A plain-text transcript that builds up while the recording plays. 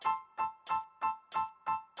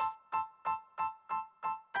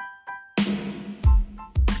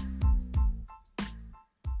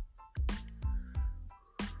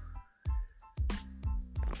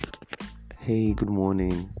Hey, good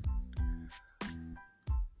morning.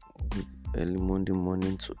 Good early Monday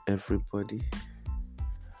morning to everybody.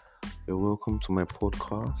 You're welcome to my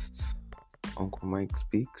podcast, Uncle Mike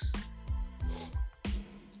Speaks.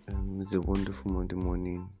 It's a wonderful Monday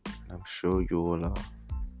morning, and I'm sure you all are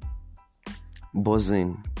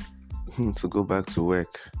buzzing to go back to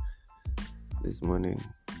work this morning.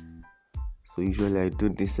 So usually I do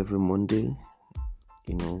this every Monday,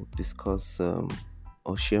 discuss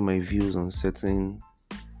or share my views on certain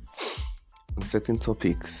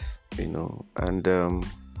topics, and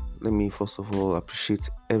let me first of all appreciate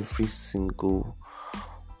every single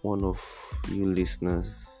one of you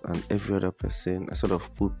listeners and every other person.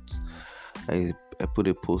 I put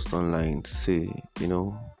a post online to say,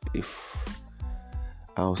 if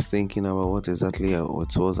I was thinking about what exactly it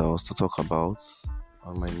was I was to talk about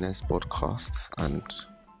on my next podcast, and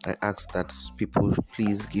I asked that people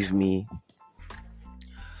please give me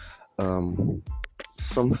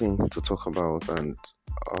something to talk about, and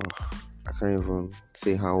I can't even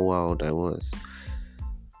say how wild I was.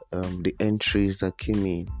 The entries that came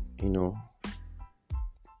in,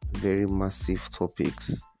 very massive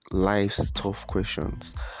topics, life's tough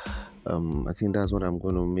questions. I think that's what I'm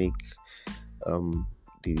going to make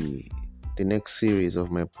the next series of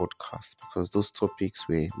my podcast, because those topics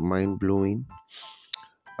were mind-blowing,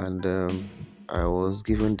 and I was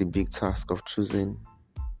given the big task of choosing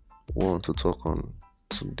one to talk on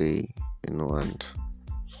today, and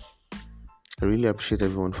I really appreciate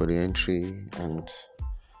everyone for the entry, and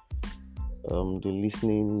the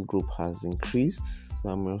listening group has increased. So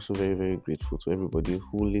I'm also very, very grateful to everybody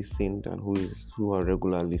who listened and who are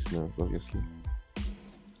regular listeners, obviously.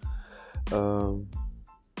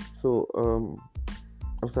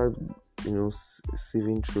 After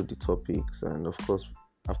sieving through the topics, and of course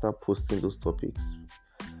after posting those topics,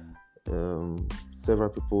 several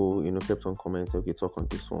people kept on commenting, okay, talk on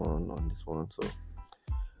this one. So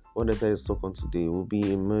what I decided to talk on today will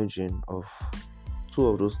be a merging of two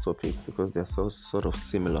of those topics, because they're sort of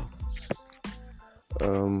similar.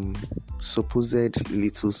 Supposed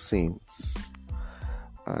little sins,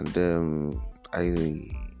 and a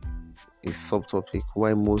subtopic: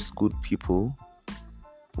 why most good people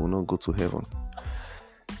will not go to heaven.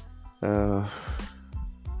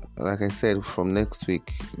 Like I said, from next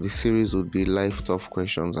week the series would be life tough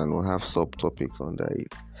questions, and we'll have subtopics under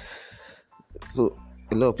it. So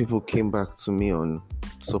a lot of people came back to me on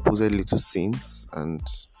supposed little sins, and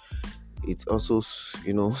it also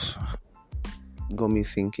got me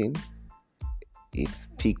thinking. It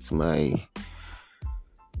piqued my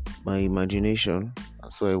imagination,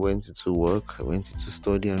 so I went into work, I went into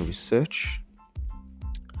study and research,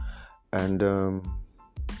 and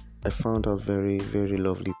I found out very, very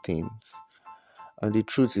lovely things. And the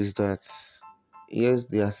truth is that, yes,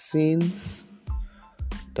 there are sins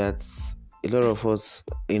that a lot of us,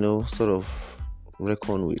 sort of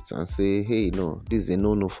reckon with and say, hey, no, this is a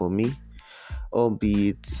no-no for me,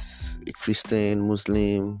 albeit a Christian,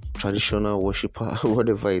 Muslim, traditional worshiper,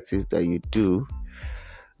 whatever it is that you do.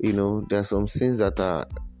 There are some sins that are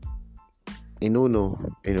a no-no,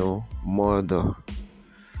 murder,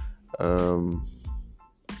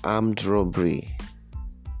 armed robbery,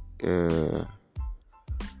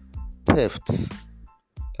 theft,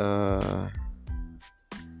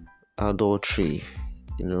 adultery,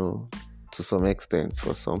 to some extent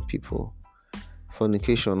for some people.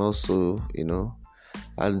 Fornication also,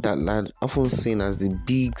 and that often seen as the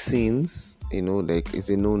big sins, like it's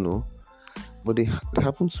a no-no. But there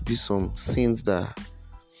happen to be some sins that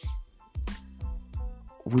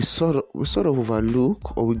we sort of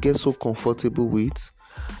overlook, or we get so comfortable with,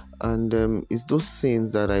 and it's those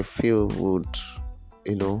sins that I feel would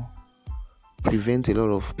prevent a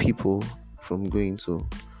lot of people from going to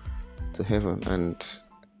heaven. And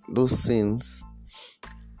those sins,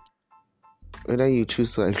 whether you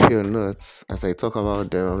choose to agree or not, as I talk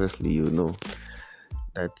about them, obviously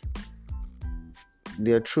that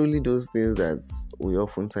they are truly those things that we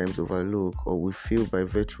oftentimes overlook, or we feel by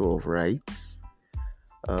virtue of rights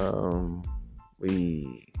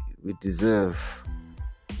we deserve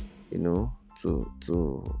to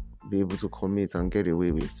be able to commit and get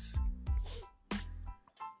away with.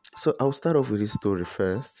 So I'll start off with this story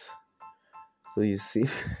first, so you see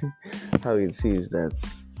how it is that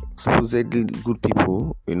supposedly good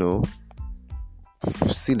people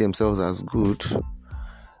see themselves as good,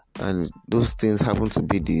 and those things happen to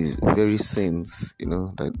be the very sins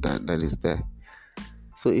that is there.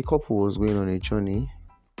 So a couple was going on a journey,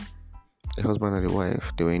 a husband and a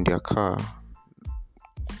wife. They were in their car,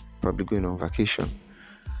 probably going on vacation,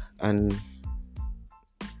 and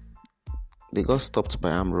they got stopped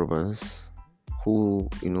by armed robbers, who,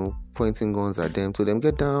 pointing guns at them. To them,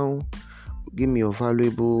 get down, give me your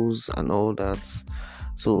valuables and all that.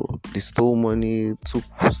 So they stole money, took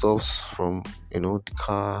stuffs from, the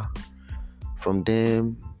car, from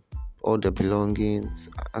them, all the belongings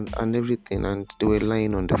and everything, and they were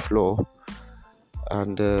lying on the floor.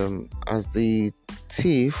 And as the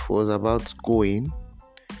thief was about going,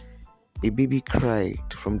 a baby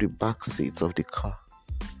cried from the back seats of the car.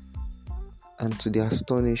 And to the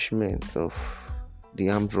astonishment of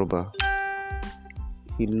the armed robber,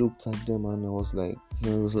 he looked at them and he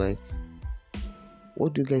was like,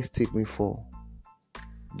 what do you guys take me for?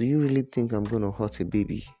 Do you really think I'm going to hurt a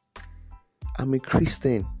baby? I'm a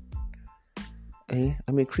Christian.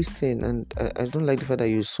 I'm a Christian, and I don't like the fact that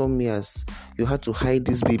you saw me as you had to hide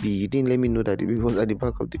this baby. You didn't let me know that the baby was at the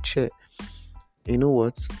back of the chair. You know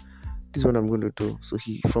what? This is what I'm going to do. So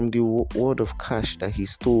he, from the word of cash that he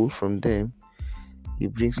stole from them, he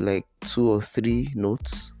brings like 2 or 3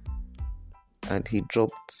 notes, and he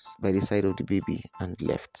dropped by the side of the baby and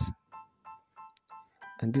left.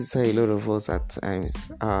 And this is how a lot of us at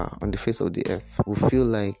times are on the face of the earth. We feel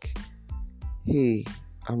like, hey,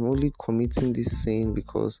 I'm only committing this sin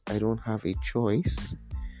because I don't have a choice,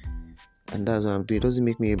 and that's what I'm doing. It doesn't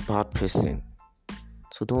make me a bad person.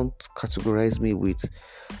 So don't categorize me with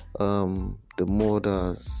the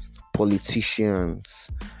murders,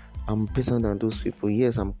 politicians. I'm better than those people.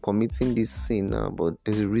 Yes, I'm committing this sin now, but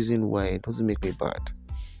there's a reason why. It doesn't make me bad.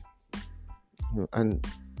 And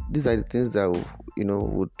these are the things that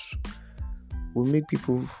would make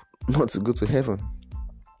people not to go to heaven.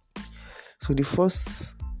 So the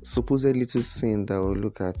first supposed little sin that we'll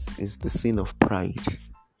look at is the sin of pride.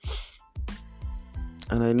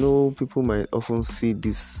 And I know people might often see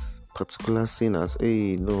this particular sin as,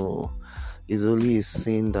 hey, no, it's only a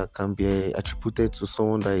sin that can be attributed to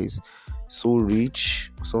someone that is so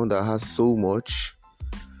rich, someone that has so much.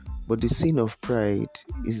 But the sin of pride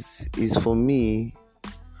is for me,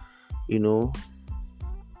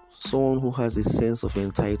 someone who has a sense of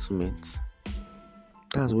entitlement.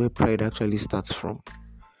 That's where pride actually starts from.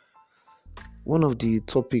 One of the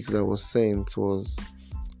topics that was sent was,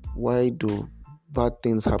 why do bad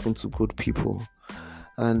things happen to good people?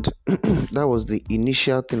 And that was the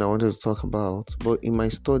initial thing I wanted to talk about. But in my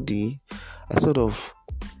study, I sort of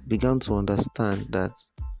began to understand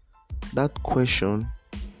that question,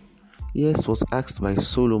 yes, was asked by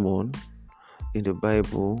Solomon in the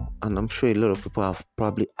Bible, and I'm sure a lot of people have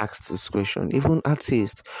probably asked this question. Even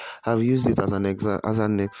atheists have used it as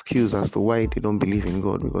an excuse as to why they don't believe in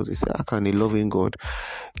God, because they say, how can a loving God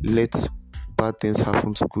let bad things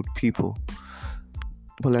happen to good people?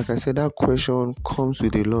 But like I said, that question comes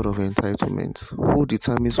with a lot of entitlement. Who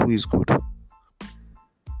determines who is good?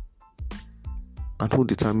 And who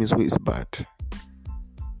determines who is bad?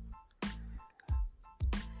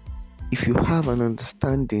 If you have an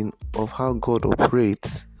understanding of how God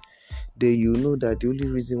operates, then you know that the only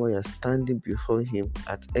reason why you're standing before Him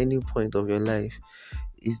at any point of your life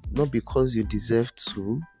is not because you deserve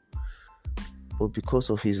to, but because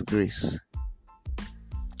of His grace.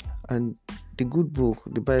 And the good book,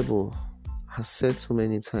 the Bible, has said so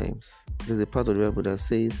many times, there's a part of the Bible that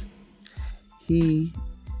says, he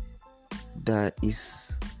that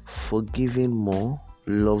is forgiven more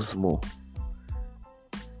loves more.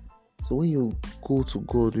 So when you go to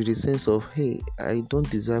God with a sense of, hey, I don't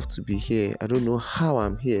deserve to be here, I don't know how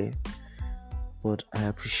I'm here, but I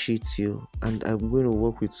appreciate you, and I'm going to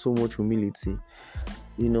work with so much humility,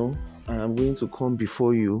 and I'm going to come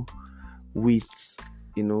before you with,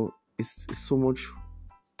 it's so much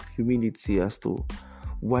humility as to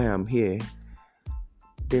why I'm here.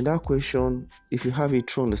 Then that question, if you have a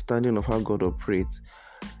true understanding of how God operates,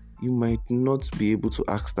 you might not be able to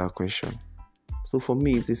ask that question. So for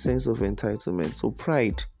me, it's a sense of entitlement. So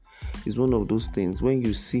pride is one of those things when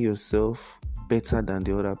you see yourself better than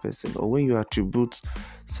the other person, or when you attribute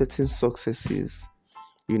certain successes,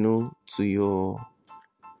 to your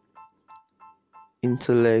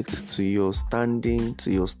intellect, to your standing,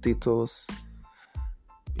 to your status.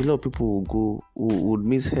 A lot of people would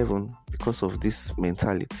miss heaven because of this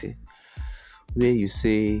mentality, where you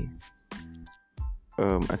say,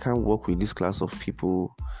 I can't work with this class of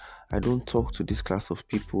people, I don't talk to this class of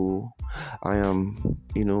people, I am,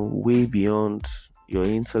 way beyond your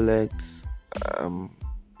intellect, and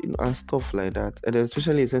stuff like that. And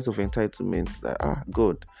especially a sense of entitlement, that,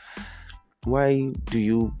 God,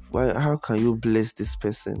 how can you bless this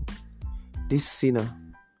person, this sinner?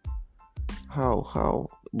 How?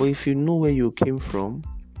 But if you know where you came from,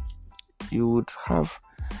 you would have,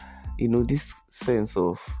 this sense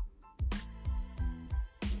of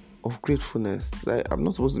of gratefulness. I'm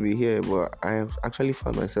not supposed to be here, but I have actually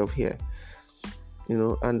found myself here.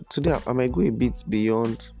 And today I might go a bit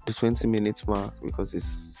beyond the 20 minutes mark because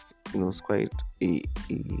it's quite a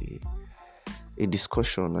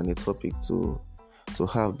discussion and a topic to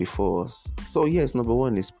have before us. So yes, number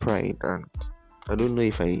one is pride, and I don't know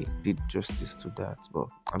if I did justice to that, but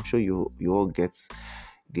I'm sure you all get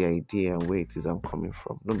the idea and where it is I'm coming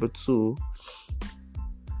from. Number two,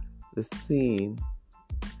 the thing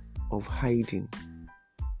of hiding.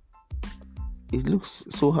 It looks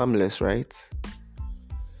so harmless, right?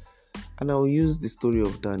 And I'll use the story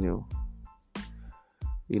of Daniel,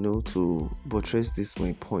 to buttress this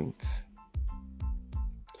my point.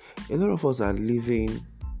 A lot of us are living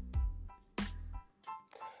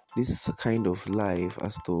this kind of life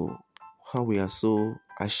as to how we are so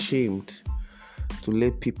ashamed to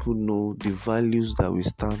let people know the values that we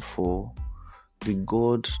stand for, the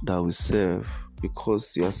God that we serve,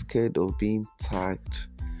 because you are scared of being tagged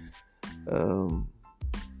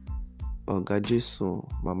Oga Jesu,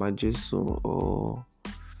 Mama Jesu, or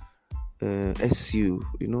SU,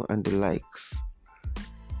 and the likes.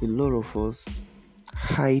 A lot of us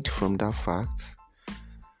hide from that fact,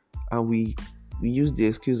 and we use the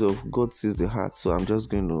excuse of God sees the heart, so I'm just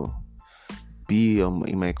going to be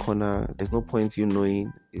in my corner. There's no point you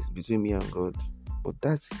knowing it's between me and God. But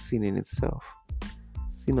that's a sin in itself.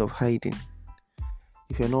 Sin of hiding.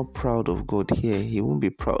 If you're not proud of God here, He won't be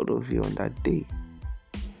proud of you on that day.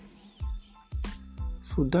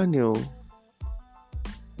 So Daniel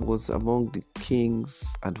was among the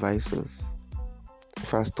king's advisors,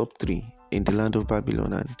 first top 3 in the land of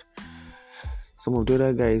Babylon, and some of the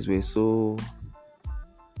other guys were so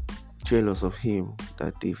jealous of him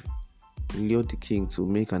that they lured the king to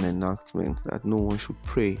make an enactment that no one should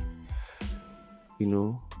pray,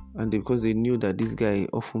 and because they knew that this guy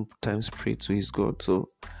oftentimes prayed to his God. So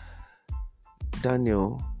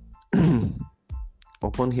Daniel,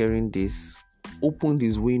 upon hearing this, opened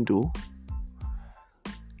his window,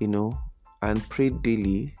 and prayed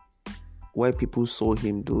daily while people saw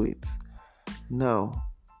him do it. Now,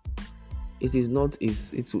 it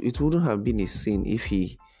wouldn't have been a sin if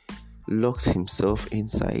he locked himself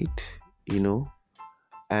inside,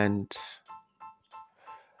 and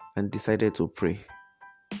decided to pray.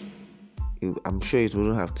 I'm sure it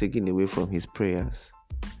wouldn't have taken away from his prayers,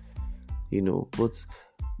 but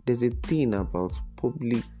there's a thing about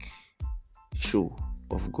public show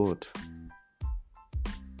of God.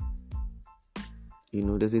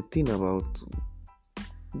 There's a thing about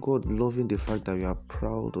God loving the fact that you are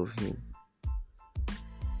proud of Him.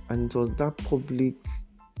 And it was that public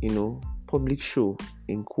show,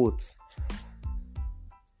 in quotes,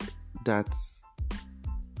 that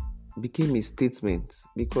became a statement.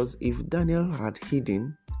 Because if Daniel had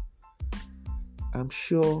hidden, I'm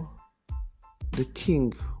sure the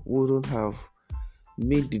king wouldn't have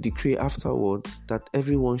made the decree afterwards that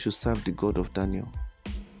everyone should serve the God of Daniel.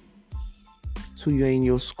 So you are in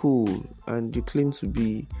your school and you claim to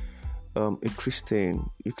be a Christian,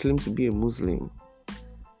 you claim to be a Muslim,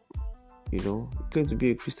 you claim to be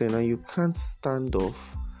a Christian, and you can't stand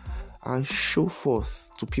off and show forth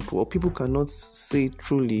to people, or people cannot say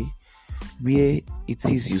truly where it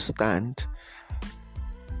is you stand,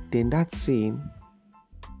 then that sin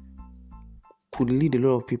could lead a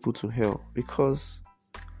lot of people to hell, because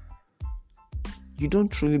you don't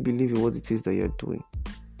truly believe in what it is that you're doing.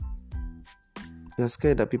 You're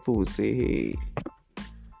scared that people will say, hey,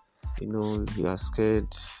 you are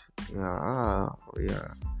scared.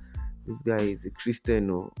 This guy is a Christian.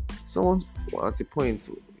 Or someone at a point,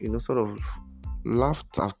 sort of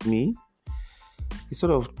laughed at me. He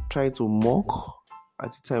sort of tried to mock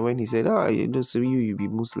at the time when he said, you be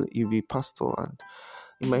Muslim, you be pastor. And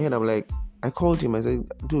in my head, I'm like, I called him. I said,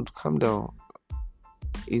 dude, calm down.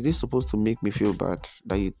 Is this supposed to make me feel bad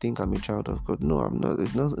that you think I'm a child of God? No, I'm not.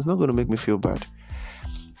 It's not going to make me feel bad.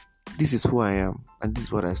 This is who I am, and this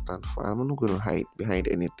is what I stand for. I'm not going to hide behind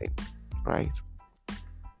anything, right?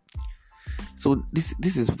 So this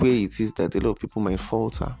is where it is that a lot of people might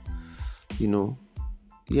falter.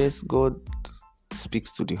 Yes, God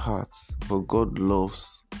speaks to the heart, but God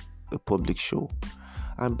loves a public show.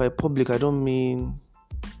 And by public, I don't mean,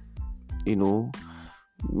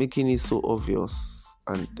 making it so obvious.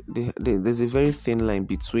 And there's a very thin line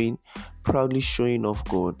between proudly showing off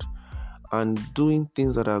God and doing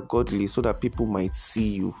things that are godly so that people might see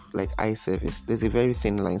you, like eye service. There's a very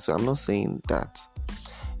thin line. So I'm not saying that,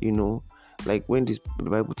 like when the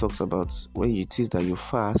Bible talks about when you teach that you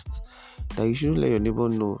fast, that you shouldn't let your neighbor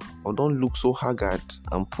know, or don't look so haggard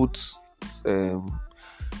and put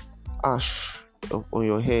ash on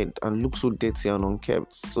your head and look so dirty and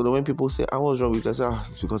unkempt. So that when people say, "I was wrong with," I say,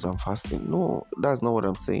 it's because I'm fasting. No, that's not what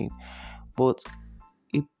I'm saying. But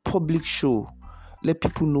a public show, let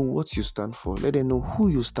people know what you stand for. Let them know who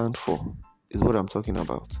you stand for, is what I'm talking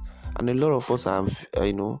about. And a lot of us are,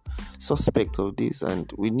 suspect of this,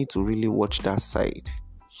 and we need to really watch that side.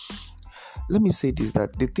 Let me say this,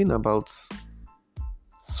 that the thing about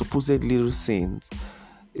supposed little sins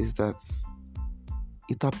is that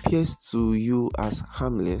it appears to you as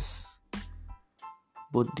harmless,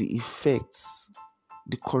 but the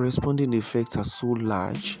corresponding effects are so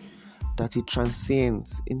large that it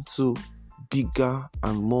transcends into bigger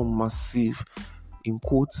and more massive, in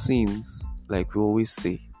quote, sins, like we always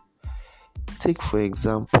say. Take, for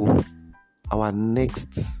example, our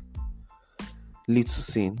next little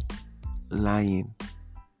sin, lying.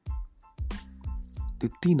 The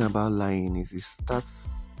thing about lying is it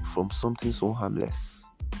starts from something so harmless,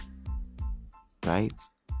 right?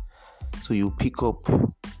 So you pick up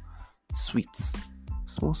sweets,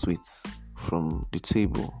 small sweets from the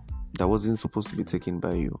table that wasn't supposed to be taken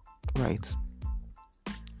by you, right?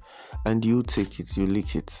 And you take it, you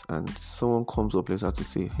lick it, and someone comes up later to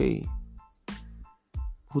say, "Hey,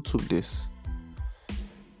 who took this?"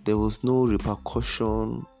 There was no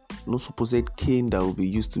repercussion, no supposed cane that will be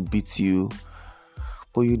used to beat you,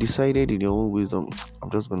 but you decided in your own wisdom, I'm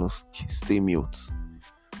just going to stay mute.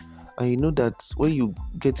 And you know that when you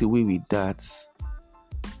get away with that,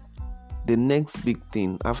 the next big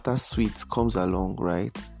thing after sweets comes along,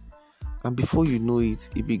 right? And before you know it,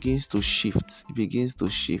 it begins to shift, it begins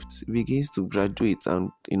to graduate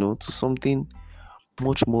and, to something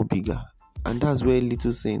much more bigger. And that's where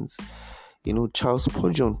little sins, Charles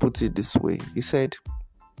Spurgeon put it this way. He said,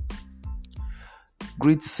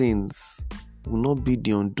 great sins will not be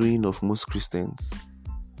the undoing of most Christians.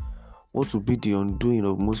 What will be the undoing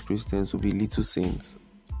of most Christians will be little sins,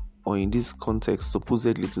 or in this context,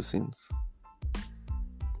 supposed little sins.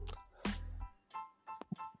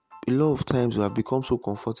 A lot of times we have become so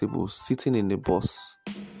comfortable sitting in the bus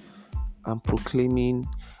and proclaiming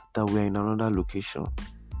that we are in another location,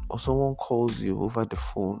 or someone calls you over the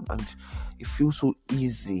phone and it feels so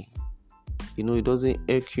easy. It doesn't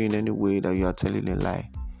irk you in any way that you are telling a lie.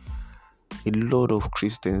 A lot of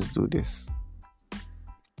Christians do this.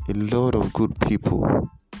 A lot of good people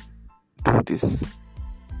do this.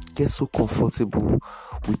 Get so comfortable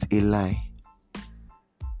with a lie.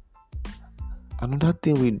 Another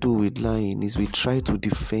thing we do with lying is we try to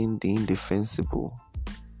defend the indefensible.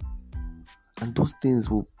 And those things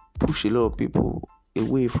will push a lot of people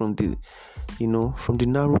away from the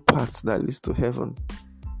narrow paths that leads to heaven.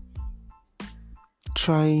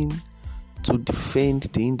 Trying to defend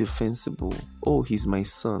the indefensible. Oh, he's my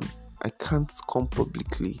son. I can't come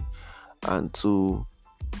publicly and to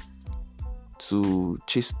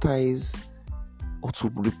chastise or to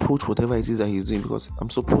reproach whatever it is that he's doing, because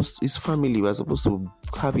his family, we're supposed to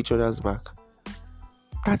have each other's back.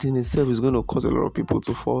 That in itself is going to cause a lot of people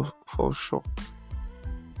to fall short.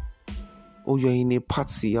 Oh, you're in a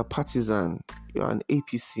party, you're a partisan, you're an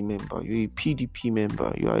APC member, you're a PDP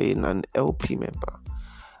member, you're an LP member,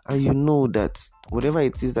 and you know that whatever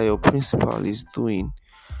it is that your principal is doing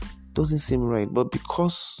doesn't seem right, but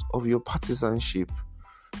because of your partisanship,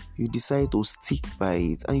 you decide to stick by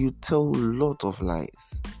it and you tell a lot of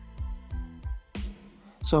lies.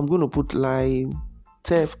 So I'm going to put lying,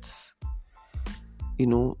 theft,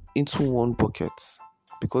 into one bucket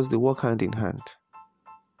because they work hand in hand.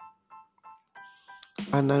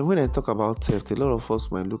 And then when I talk about theft, a lot of us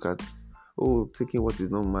might look at, taking what is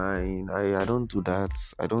not mine. I don't do that.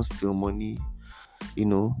 I don't steal money.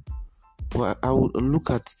 But I would look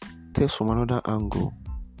at theft from another angle.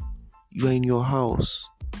 You are in your house.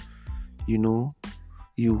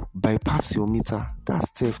 You bypass your meter. That's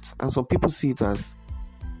theft. And some people see it as,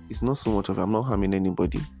 it's not so much of, I'm not harming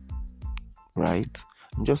anybody. Right?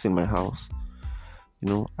 I'm just in my house.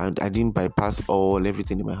 I didn't bypass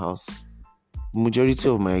everything in my house. Majority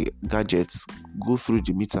of my gadgets go through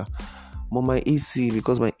the meter. But my AC,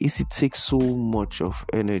 because my AC takes so much of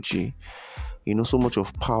energy, so much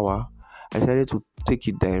of power, I decided to take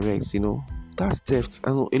it direct. That's theft.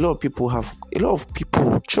 And a lot of people,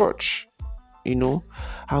 church,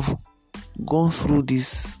 have gone through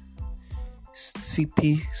this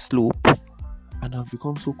steepy slope and have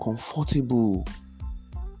become so comfortable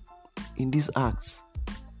in this act.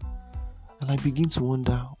 And I begin to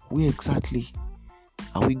wonder, where exactly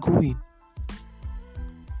are we going?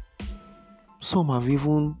 Some have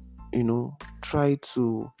even, tried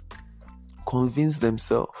to convince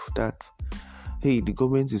themselves that, hey, the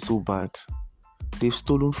government is so bad. They've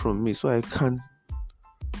stolen from me, so I can't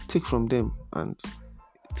take from them and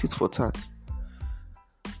tit for tat.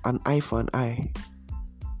 An eye for an eye.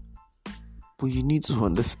 But you need to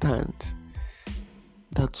understand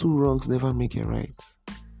that two wrongs never make a right.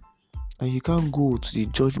 And you can't go to the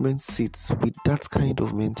judgment seat with that kind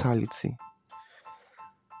of mentality.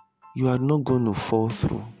 You are not going to fall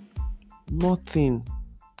through. Nothing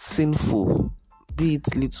sinful, be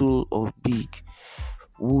it little or big,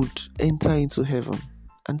 would enter into heaven.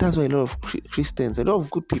 And that's why a lot of Christians, a lot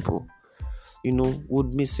of good people,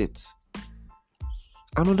 would miss it.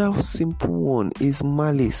 Another simple one is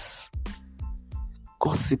malice,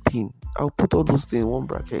 gossiping. I'll put all those things in one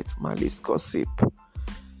bracket. Malice, gossip.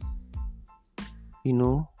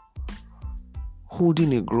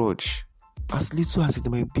 Holding a grudge, as little as it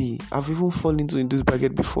might be. I've even fallen into this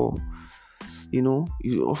bracket before.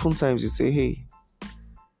 Oftentimes you say, hey,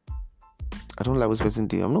 I don't like what this person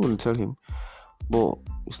did. I'm not going to tell him. But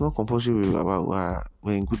it's not compulsory about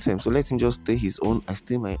we're in good terms. So let him just stay his own, I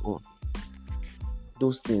stay my own.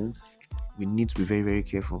 Those things, we need to be very, very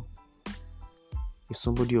careful. If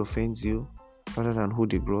somebody offends you, rather than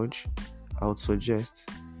hold a grudge, I would suggest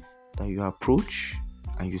that you approach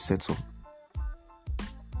and you settle.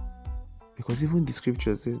 Because even the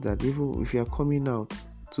scripture says that even if you are coming out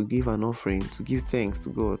to give an offering, to give thanks to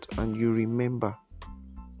God, and you remember,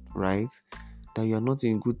 right, that you are not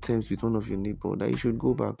in good terms with one of your neighbor, that you should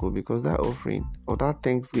go back, because that offering or that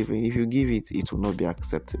thanksgiving, if you give it, it will not be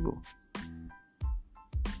acceptable.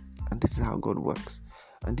 And this is how God works.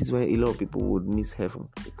 And this is why a lot of people would miss heaven,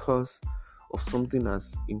 because of something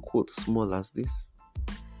as, in quotes, small as this.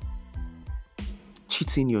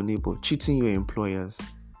 Cheating your neighbor, cheating your employers.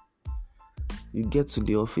 You get to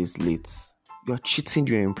the office late. You are cheating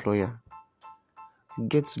your employer. You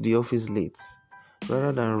get to the office late.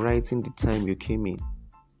 Rather than writing the time you came in,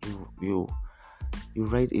 you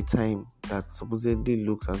write a time that supposedly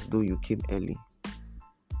looks as though you came early.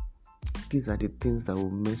 These are the things that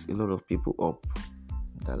will mess a lot of people up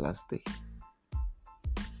that last day.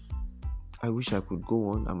 I wish I could go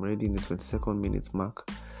on. I'm already in the 22nd minute mark.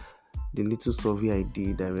 The little survey I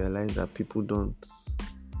did, I realized that people don't,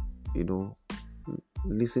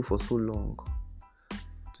 listen for so long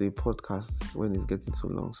to a podcast when it's getting too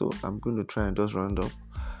long. So I'm going to try and just round up.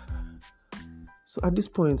 So at this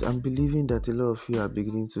point, I'm believing that a lot of you are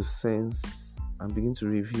beginning to sense and begin to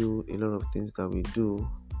review a lot of things that we do.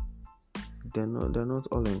 They're not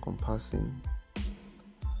all encompassing.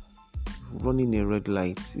 Running a red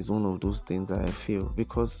light is one of those things that I feel,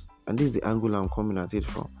 because, and this is the angle I'm coming at it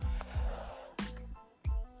from.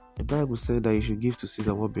 The Bible said that you should give to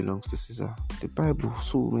Caesar what belongs to Caesar. The Bible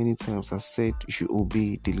so many times has said you should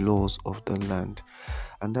obey the laws of the land.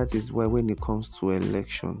 And that is why when it comes to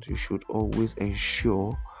elections, you should always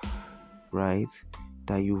ensure, right,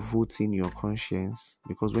 that you vote in your conscience.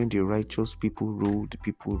 Because when the righteous people rule, the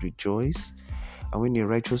people rejoice. And when a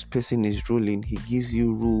righteous person is ruling, he gives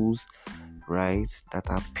you rules, right, that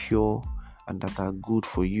are pure and that are good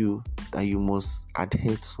for you, that you must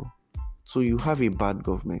adhere to. So you have a bad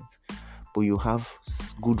government, but you have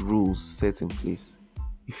good rules set in place.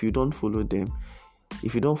 If you don't follow them,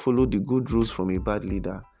 if you don't follow the good rules from a bad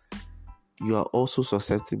leader, you are also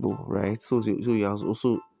susceptible, right? So you are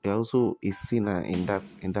also a sinner in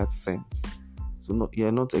that sense. So you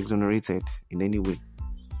are not exonerated in any way.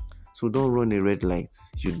 So don't run a red light.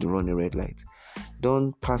 You run a red light.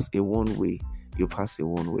 Don't pass a one way. You pass a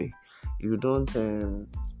one way. You don't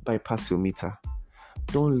bypass your meter.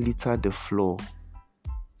 Don't litter the floor.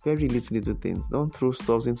 Very little things. Don't throw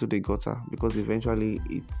stuff into the gutter, because eventually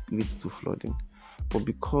it leads to flooding. But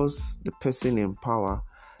because the person in power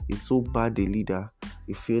is so bad a leader,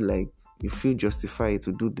 you feel justified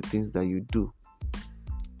to do the things that you do,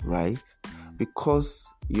 right?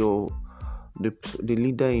 Because the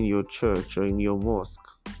leader in your church or in your mosque,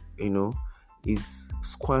 is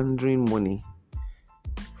squandering money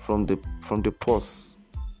from the purse.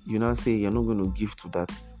 You now say you're not going to give to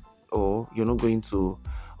that, or you are going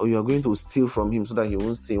to steal from him so that he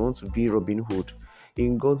won't steal. You want to be Robin Hood.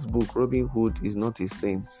 In God's book, Robin Hood is not a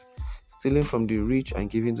saint. Stealing from the rich and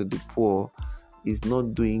giving to the poor is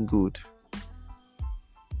not doing good.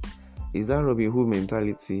 It's that Robin Hood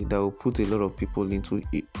mentality that will put a lot of people into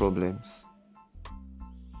problems.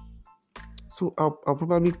 So I'll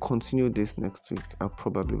probably continue this next week.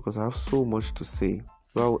 Because I have so much to say.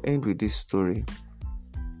 But I'll end with this story.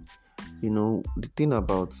 The thing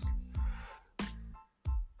about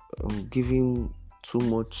giving too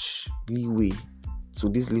much leeway to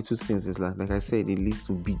these little sins is like I said, it leads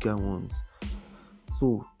to bigger ones.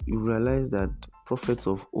 So you realize that prophets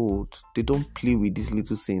of old, they don't play with these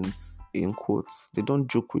little sins, in quotes. They don't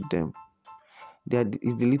joke with them.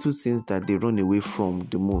 It's the little sins that they run away from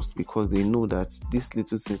the most, because they know that these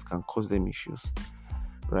little sins can cause them issues,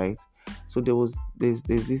 right? So there's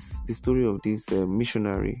the story of this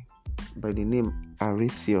missionary by the name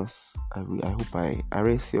Arethios.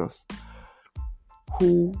 Arethios,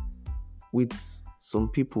 who with some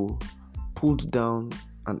people pulled down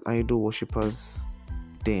an idol worshippers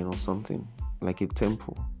den or something, like a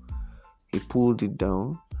temple. He pulled it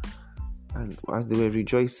down, and as they were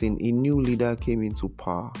rejoicing, a new leader came into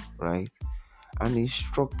power, right? And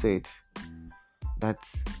instructed that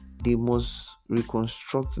they must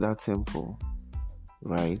reconstruct that temple,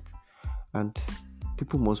 right? And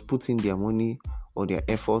people must put in their money or their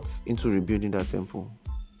efforts into rebuilding that temple.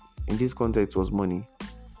 In this context, it was money.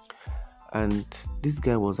 And this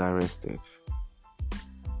guy was arrested.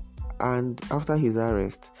 And after his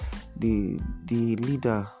arrest, the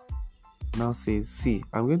leader now says, see,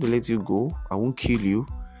 I'm going to let you go. I won't kill you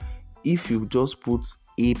if you just put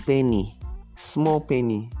a penny, small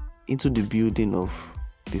penny, into the building of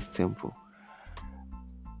this temple.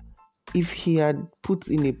 If he had put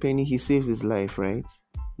in a penny, he saves his life, right?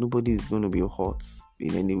 Nobody is going to be hurt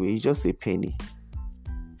in any way. It's just a penny.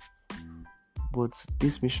 But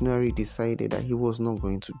this missionary decided that he was not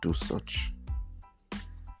going to do such.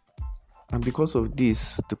 And because of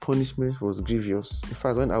this, the punishment was grievous. In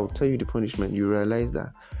fact, when I will tell you the punishment, you realize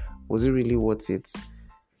that, was it really worth it?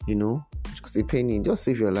 Just a penny, just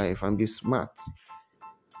save your life and be smart.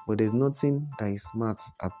 But there's nothing that is smart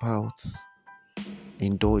about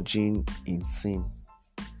indulging in sin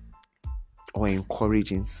or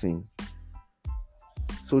encouraging sin.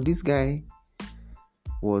 So this guy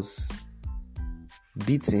was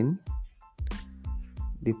beaten.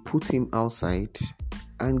 They put him outside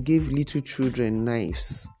and gave little children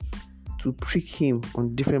knives to prick him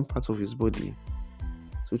on different parts of his body.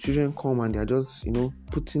 So children come and they are just,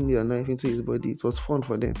 putting their knife into his body. It was fun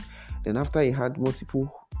for them. Then after he had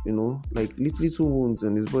multiple, like little wounds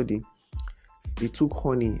on his body, they took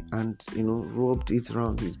honey and, rubbed it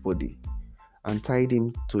around his body and tied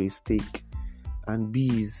him to a stake. And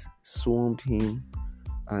bees swarmed him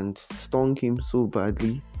and stung him so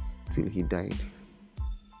badly till he died.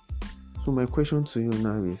 So my question to you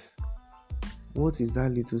now is, what is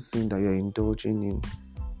that little sin that you're indulging in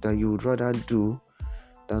that you would rather do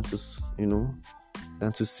than to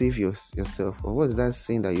save yourself? Or what is that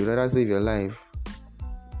sin that you'd rather save your life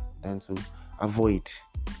than to avoid?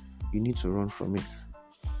 You need to run from it.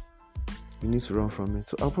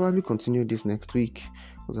 So I'll probably continue this next week,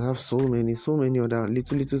 because I have so many other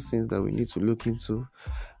little sins that we need to look into,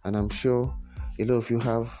 and I'm sure a lot of you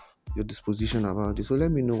have your disposition about this. So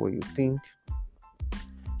let me know what you think.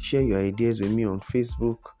 Share your ideas with me on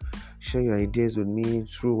Facebook. Share your ideas with me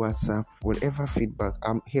through WhatsApp. Whatever feedback,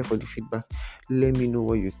 I'm here for the feedback. Let me know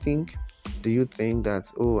what you think. Do you think that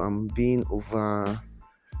I'm being over,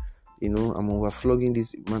 I'm overflogging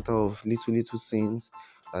this matter of little sins?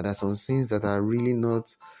 That there are some sins that are really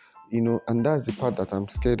not, and that's the part that I'm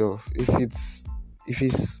scared of. If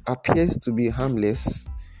it appears to be harmless,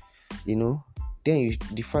 then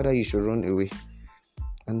the further you should run away.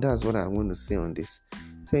 And that's what I'm going to say on this.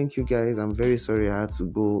 Thank you guys. I'm very sorry I had to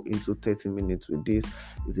go into 30 minutes with this.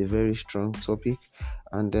 It's a very strong topic.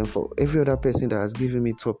 And then for every other person that has given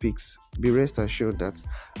me topics, be rest assured that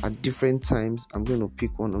at different times I'm going to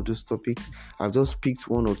pick one of those topics. I've just picked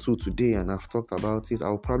one or two today and I've talked about it.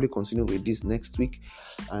 I'll probably continue with this next week.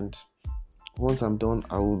 And once I'm done,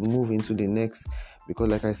 I will move into the next, because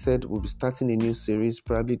like I said, we'll be starting a new series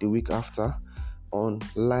probably the week after on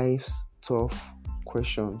life's tough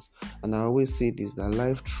questions. And I always say this, that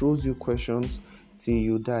life throws you questions till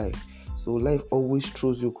you die. So life always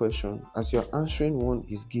throws you questions. As you're answering one,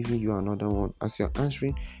 he's giving you another one. As you're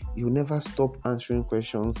answering, you never stop answering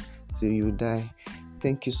questions till you die.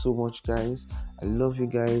 Thank you so much, guys. I love you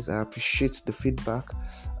guys. I appreciate the feedback.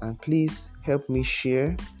 And please help me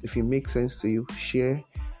share. If it makes sense to you, share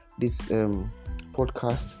this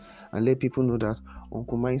podcast and let people know that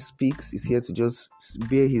Uncle Mike Speaks is here to just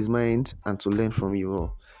bear his mind and to learn from you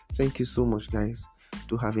all. Thank you so much, guys.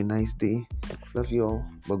 Do have a nice day. Love you all,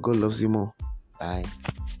 but God loves you more. Bye.